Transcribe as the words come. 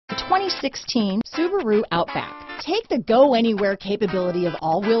2016 Subaru Outback. Take the go-anywhere capability of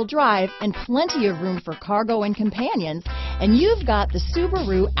all-wheel drive and plenty of room for cargo and companions, and you've got the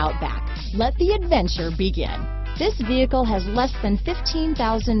Subaru Outback. Let the adventure begin. This vehicle has less than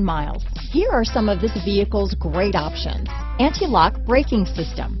 15,000 miles. Here are some of this vehicle's great options: anti-lock braking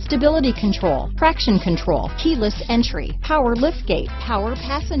system, stability control, traction control, keyless entry, power liftgate, power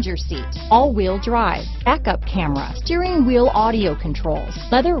passenger seat, all-wheel drive, backup camera, steering wheel audio controls,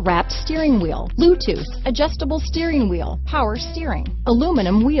 leather-wrapped steering wheel, Bluetooth, adjustable steering wheel, power steering,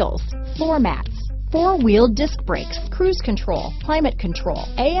 aluminum wheels, floor mats, four-wheel disc brakes, cruise control, climate control,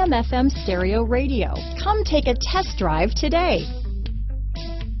 AM/FM stereo radio. Come take a test drive today.